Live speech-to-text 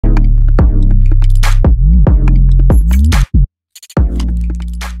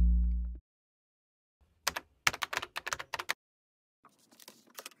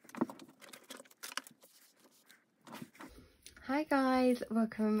guys,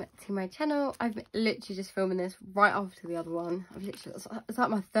 welcome to my channel. I'm literally just filming this right after the other one. It's like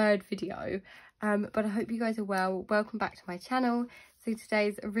my third video, but I hope you guys are well. Welcome back to my channel. So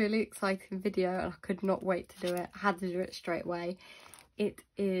today's a really exciting video and I could not wait to do it. I had to do it straight away. It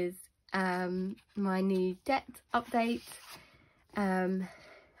is my new debt update.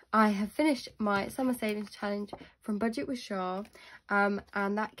 I have finished my summer savings challenge from Budget with Shah, and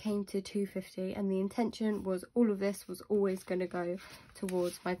that came to £250, and the intention was all of this was always going to go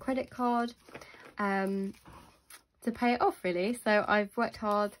towards my credit card to pay it off, really. So I've worked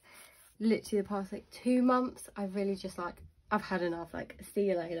hard literally the past like 2 months. I've really just I've had enough, see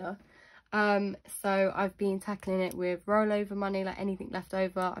you later. So I've been tackling it with rollover money, like anything left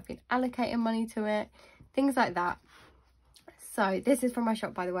over. I've been allocating money to it, things like that. So this is from my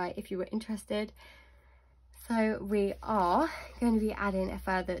shop, by the way, if you were interested. So we are going to be adding a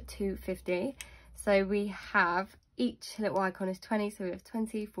further £250. So we have each little icon is 20. So we have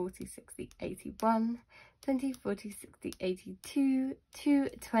 20, 40, 60, 81, 20, 40, 60, 82,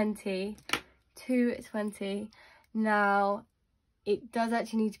 220, 220. Now it does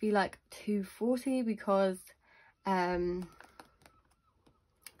actually need to be like 240 because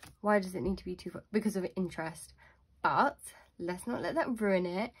why does it need to be 240? Because of interest. But let's not let that ruin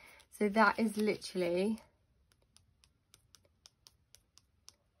it. So that is literally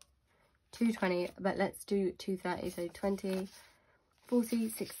 220, but let's do 230. So 20, 40,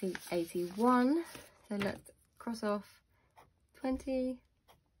 60, 81. So let's cross off 20,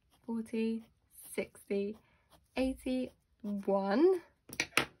 40, 60, 81,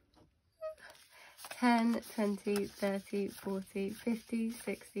 10, 20, 30, 40, 50,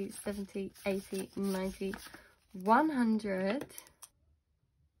 60, 70, 80, 90, 100,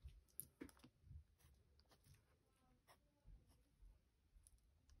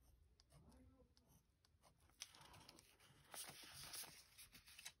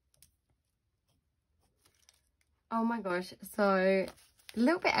 oh my gosh, so a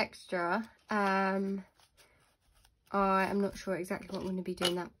little bit extra. I am not sure exactly what I'm going to be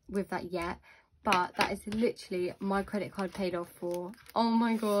doing with that yet, but that is literally my credit card paid off for. Oh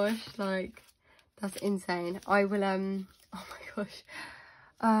my gosh, that's insane. I will oh my gosh,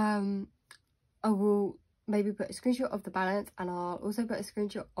 I will maybe put a screenshot of the balance, and I'll also put a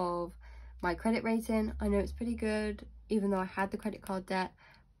screenshot of my credit rating. I know it's pretty good, even though I had the credit card debt,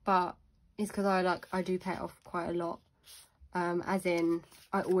 but it's because I do pay it off quite a lot. As in,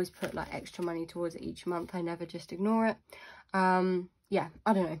 I always put extra money towards it each month. I never just ignore it. Yeah,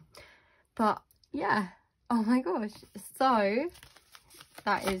 I don't know, but yeah, oh my gosh. So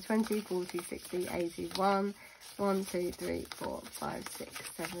that is 20, 40, 60, 81, 1, 2, 3, 4, 5,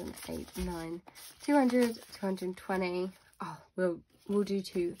 6, 7, 8, 9, 200, 220. Oh, we'll do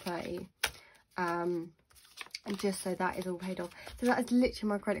 230. And just so that is all paid off. So that is literally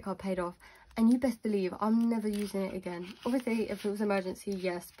my credit card paid off. And you best believe I'm never using it again. Obviously, if it was an emergency,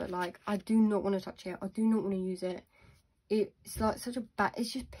 yes, but I do not want to touch it. I do not want to use it. It's such a bad, it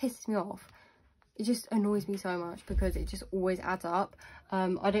just pisses me off. It just annoys me so much because it just always adds up.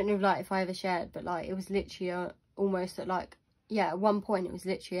 I don't know if I ever shared, but it was literally almost at at one point it was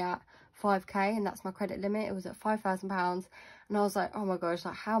literally at 5k, and that's my credit limit. It was at £5,000, and I was like, oh my gosh,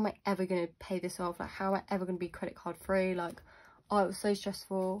 how am I ever going to pay this off? How am I ever going to be credit card free? Oh, it was so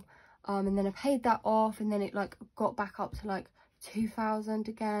stressful. And then I paid that off, and then it got back up to 2,000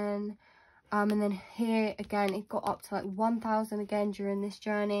 again. And then here again it got up to 1,000 again during this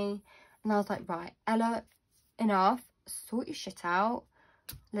journey. And I was like, right, Ella, enough, sort your shit out,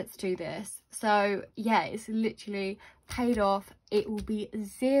 let's do this. So yeah, it's literally paid off. It will be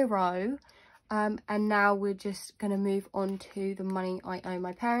 0. And now we're just gonna move on to the money I owe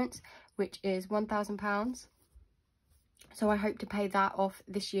my parents, which is £1,000. So I hope to pay that off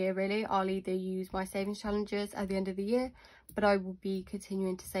this year, really. I'll either use my savings challenges at the end of the year, but I will be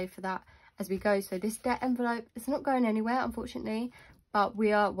continuing to save for that as we go. So this debt envelope, it's not going anywhere, unfortunately, but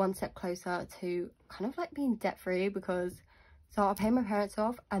we are one step closer to kind of being debt free, because so I'll pay my parents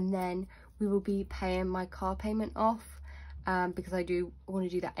off, and then we will be paying my car payment off, because I do want to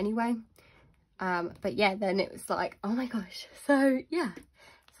do that anyway. But yeah, then it was oh my gosh. So yeah,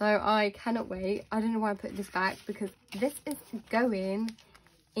 so I cannot wait. I don't know why I put this back, because this is going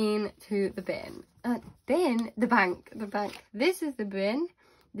into the bin. The bank. This is the bin,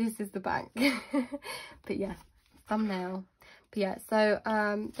 this is the bank. But yeah, thumbnail. But yeah, so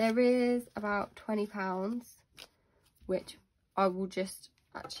there is about £20, which I will just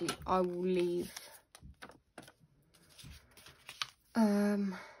I will leave.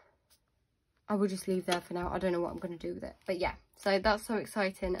 I will just leave there for now. I don't know what I'm going to do with it, but yeah, so that's so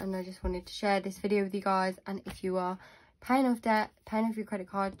exciting, and I just wanted to share this video with you guys. And if you are paying off debt, paying off your credit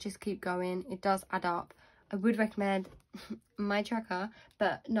card, just keep going. It does add up. I would recommend my tracker,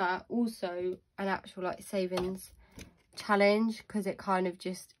 but no, also an actual like savings challenge, because it kind of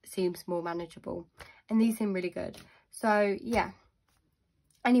just seems more manageable, and these seem really good. So yeah,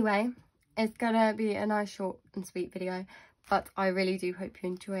 anyway, it's gonna be a nice short and sweet video, but I really do hope you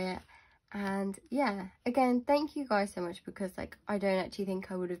enjoy it. And yeah, again, thank you guys so much, because like I don't actually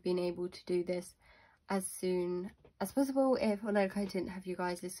think I would have been able to do this as soon as possible if like I didn't have you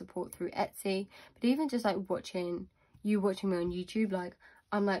guys' support through Etsy. But even just like watching me on YouTube, like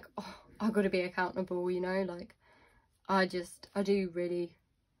I'm like, oh, I gotta be accountable, you know, like I do really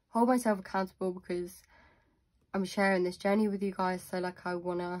hold myself accountable, because I'm sharing this journey with you guys. So like I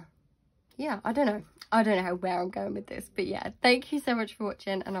wanna, yeah, I don't know where I'm going with this, but yeah, thank you so much for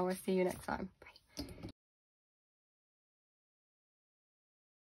watching, and I will see you next time.